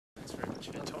Thanks very much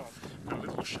for your time. Got a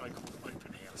little show called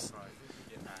Open House, so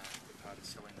we're part of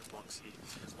selling the blocks here.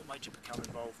 What made you become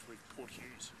involved with Port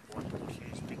Hughes? Why Port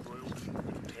Hughes, big world,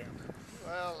 little town?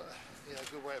 Well, a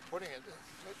good way of putting it.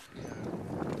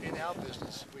 In our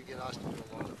business, we get asked to do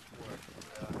a lot of work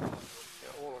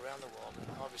all around the world.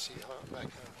 And obviously, back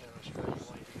home here in Australia, you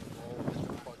want to be involved in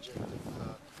a project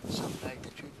of some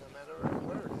magnitude, no matter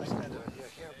where it is. And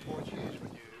here in Port Hughes,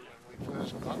 when we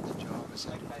first got the job, I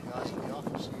said to the guys in the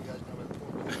office, "You guys know where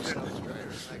Port Hughes is, South Australia?"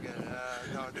 And they go,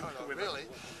 "No, not really."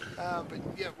 But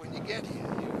yeah, when you get here,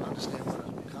 you understand what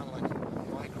kind of like a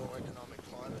microeconomic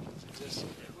climate exists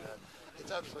here. It's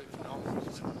absolutely phenomenal.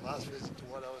 So the last visit to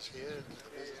what I was here, and the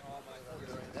visit I'm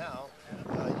doing now,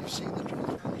 you've seen the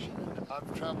transformation. I've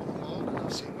traveled the world and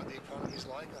I've seen what the economy's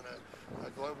like on a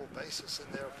global basis, and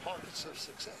there are pockets of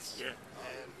success. Yeah.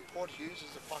 And Port Hughes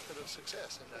is a pocket of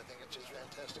success, and I think it's just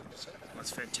fantastic to see that. Well,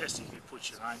 it's fantastic you put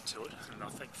your name to it, and I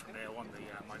think from now on the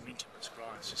momentum that's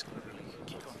growing is just going to really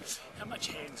kick on. How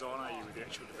much hands-on are you with the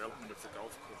actual development of the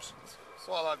golf course?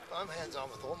 Well, I'm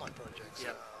hands-on with all my projects.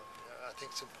 Yep. I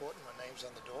think it's important my name's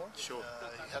on the door. Sure.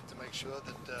 You have to make sure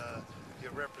that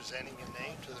you're representing your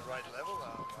name to the right level.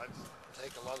 I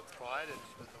take a lot of pride in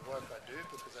the work I do,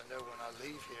 because I know when I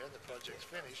leave here and the project's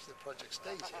finished, the project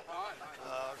stays here.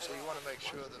 So you want to make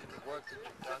sure that the work that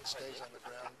you've done stays on the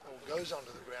ground, or goes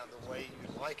onto the ground the way you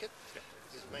like it,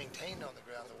 is maintained on the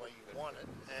ground the way you want it,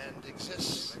 and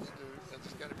exists.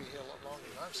 It's going to be here a lot longer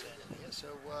than I'm standing here, so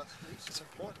it's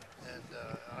important. And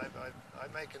I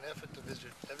make an effort to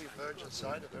visit every virgin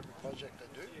site of every project I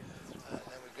do, and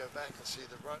then we go back and see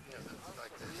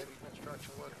like the heavy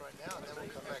construction work right now, and then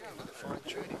we'll come back into the fine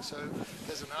tuning. So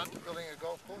there's an art to building a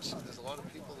golf course. There's a lot of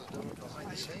people that do it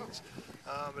behind the scenes,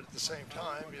 but at the same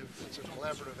time, it's a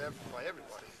collaborative effort by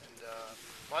everybody. And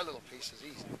my little piece is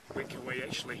easy. When can we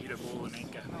actually hit a ball in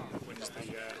anger? When's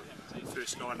the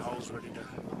first 9 holes ready to?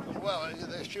 Well,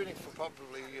 they're shooting for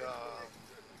probably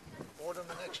autumn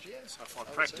of next year. So if I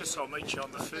practice, I'll meet you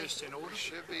on the first in autumn.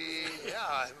 Should be,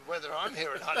 yeah. Whether I'm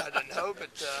here or not, I don't know,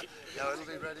 but it'll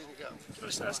be ready to go. Can I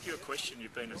just ask you a question?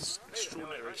 You've been an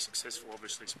extraordinarily successful,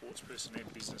 obviously, sports person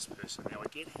and business person. Now, I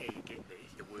get how you get there,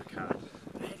 you work hard,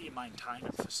 but how do you maintain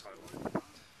it for so long?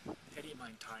 How do you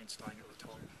maintain staying at the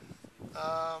top?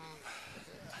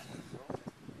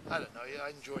 I don't know. I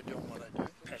enjoy doing what I do.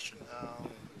 Passion.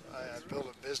 I build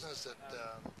a business that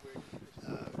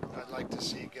I'd like to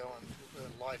see go on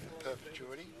life in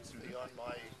perpetuity beyond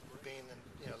my being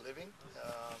and living.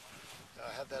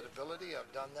 I have that ability.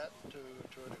 I've done that to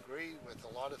a degree with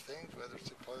a lot of things, whether it's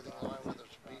a clothing line, whether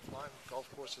it's a beef line. Golf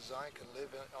course design can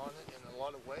live on it in a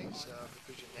lot of ways,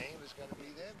 because your name is going to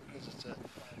be there, because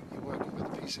you're working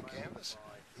with a piece of canvas.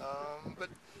 But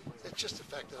it's just the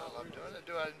fact that I love doing it.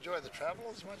 Do I enjoy the travel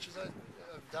as much as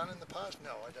I've done in the past?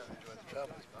 No, I don't enjoy the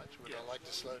travel as much. Would I like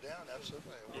to slow down?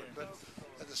 Absolutely I would. But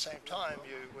at the same time,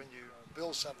 when you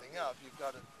build something up, you've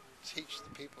got to teach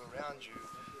the people around you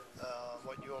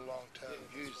what your long-term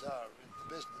views are in the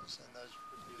business, and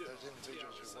those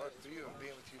individuals who work for you and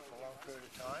being with you for a long period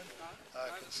of time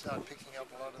can start picking up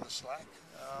a lot of the slack.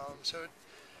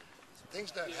 Things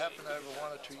don't happen over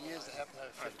 1 or 2 years, they happen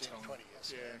over 15 or 20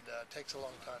 years. Yeah. And it takes a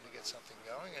long time to get something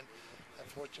going, and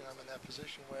unfortunately I'm in that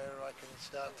position where I can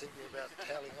start thinking about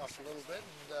tailing off a little bit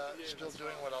and still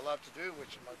doing what I love to do,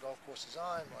 which is my golf course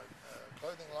design, my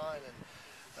clothing line, and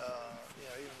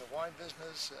even the wine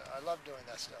business. I love doing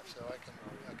that stuff, so I can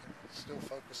still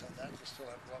focus on that and still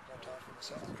have a lot more time for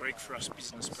myself. Greg, for us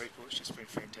business people, it's just been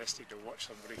fantastic to watch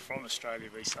somebody from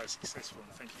Australia be so successful,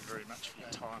 and thank you very much for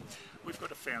your time. We've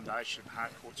got a foundation,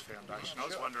 Harcourts Foundation. I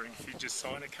was wondering if you'd just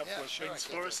sign a couple of things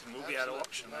for us, and we'll be able to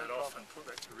auction that off and put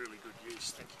that to really good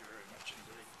use. Thank you very much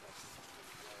indeed.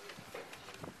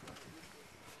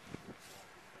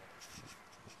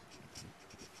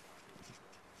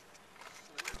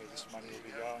 Where this money will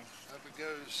be going. Hope it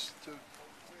goes to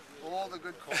all the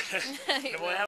good causes.